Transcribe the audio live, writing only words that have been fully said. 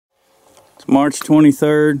It's March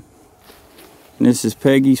 23rd, and this is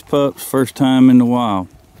Peggy's Pups' first time in the wild.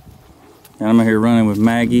 And I'm here running with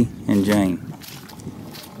Maggie and Jane.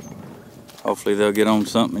 Hopefully they'll get on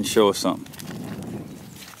something and show us something.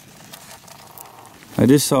 I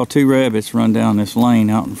just saw two rabbits run down this lane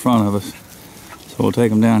out in front of us. So we'll take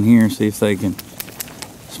them down here and see if they can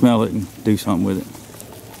smell it and do something with it.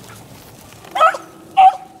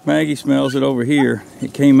 Maggie smells it over here.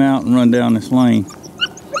 It came out and run down this lane.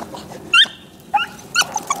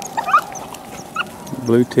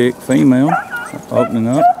 Blue tick female opening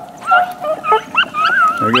up.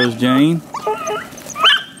 There goes Jane.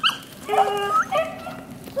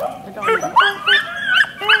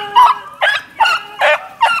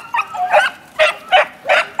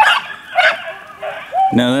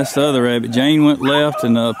 Now that's the other rabbit. Jane went left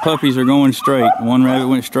and the puppies are going straight. One rabbit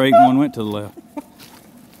went straight and one went to the left.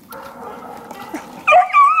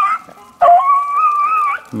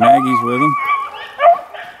 Maggie's with them.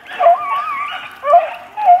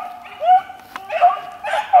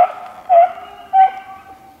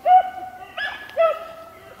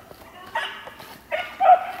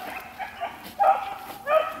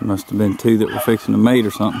 Must have been two that were fixing to mate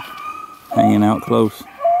or something, hanging out close.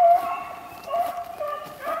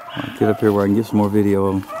 I'll get up here where I can get some more video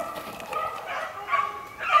of them.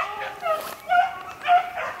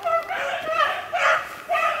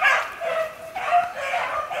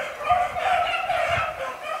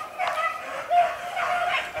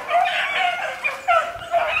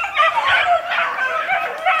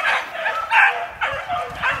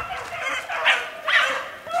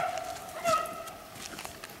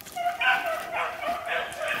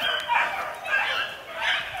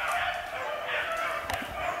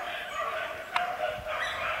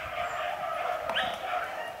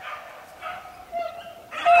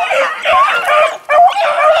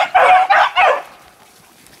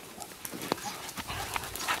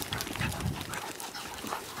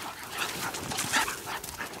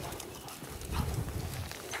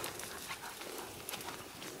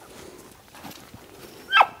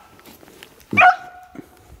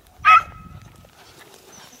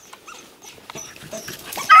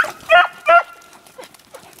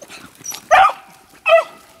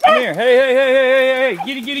 Here. Hey,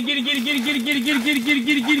 get it. Get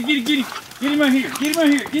him out here. Get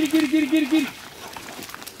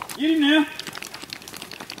him now.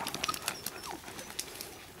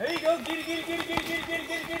 There you go. Get it.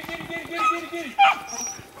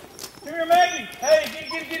 Come here, Maggie. Hey,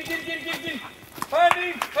 get it. Find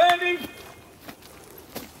him.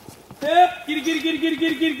 Yep. Get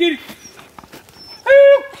it.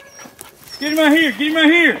 Woo! Get him out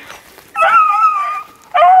here.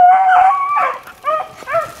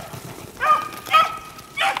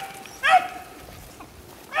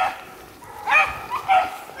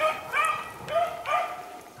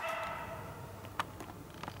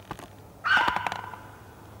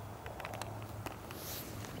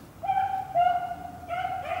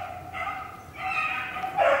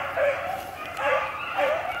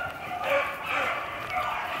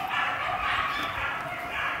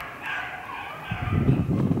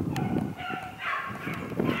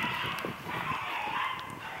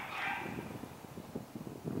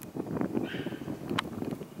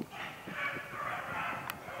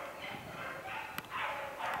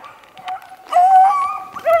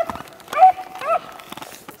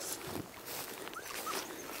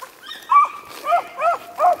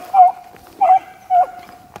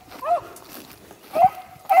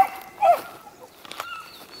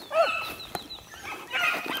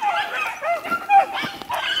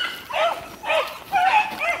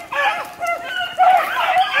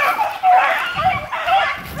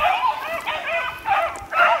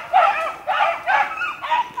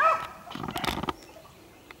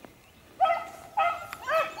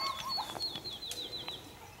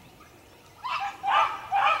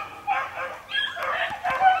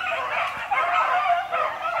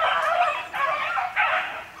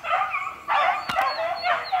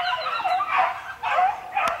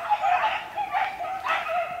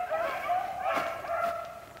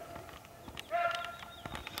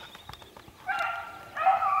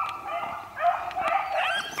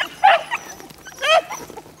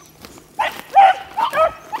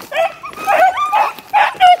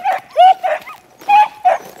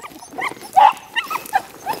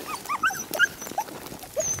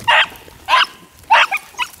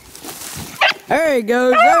 There it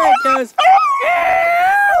goes.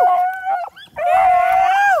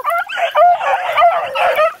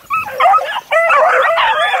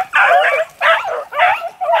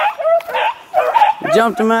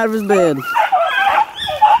 Jumped him out of his bed.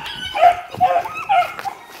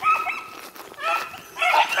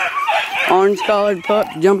 orange-collared pup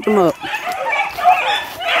jumped them up.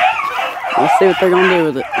 Let's see what they're gonna do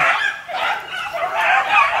with it.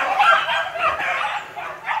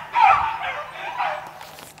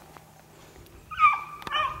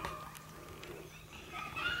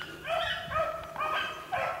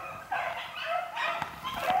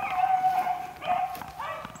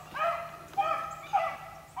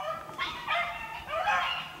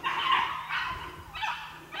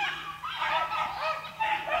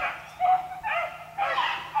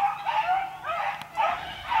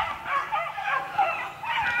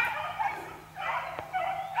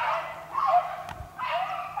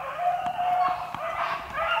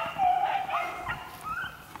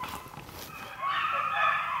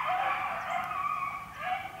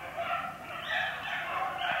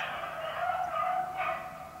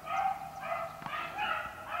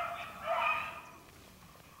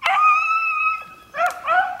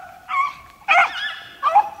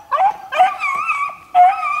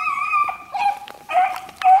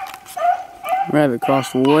 Rabbit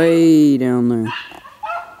crossed way down there.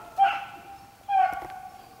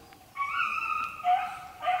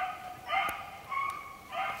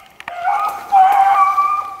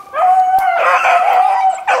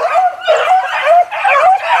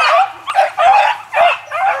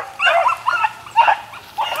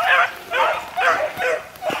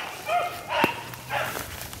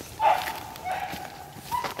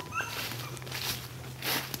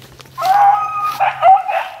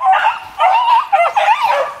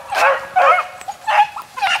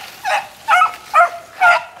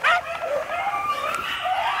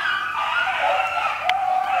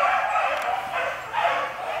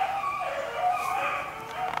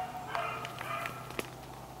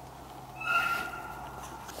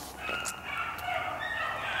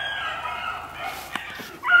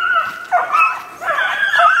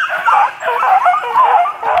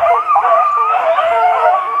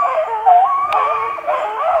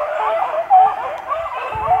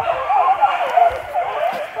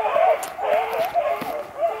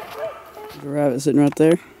 There's a rabbit sitting right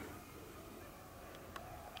there.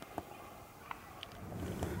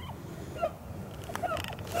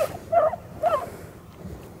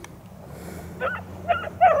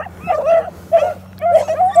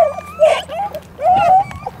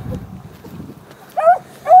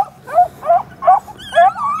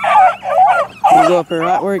 We'll go up here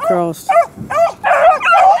right where he crossed.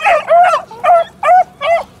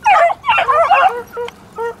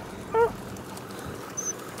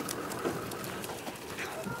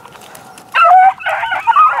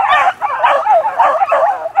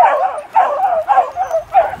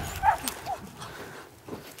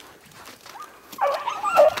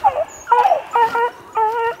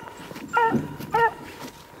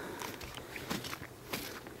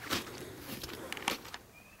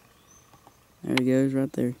 There he goes,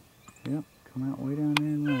 right there. Yep, come out way down there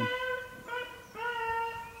and run.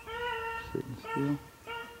 Sitting still.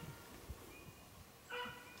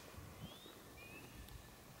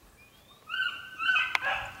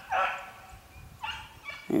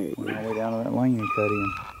 There you Went go. all the way down to that lane and cut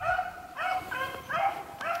in.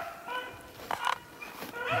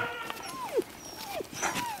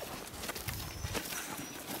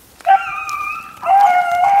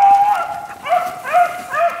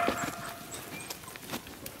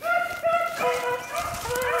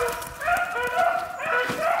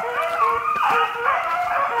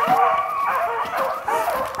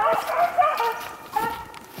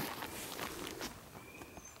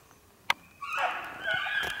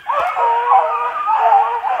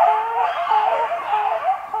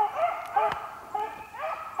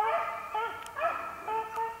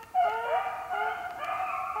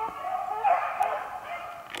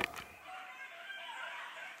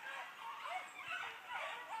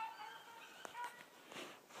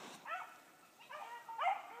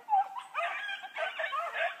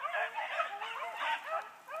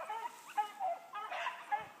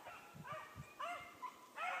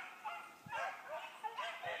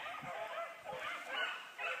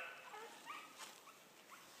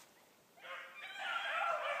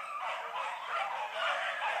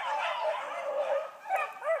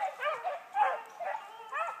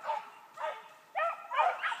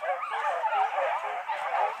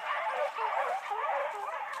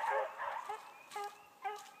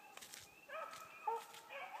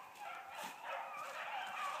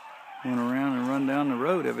 Went around and run down the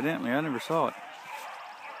road, evidently. I never saw it.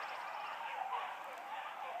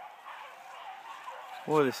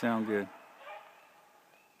 Boy, they sound good.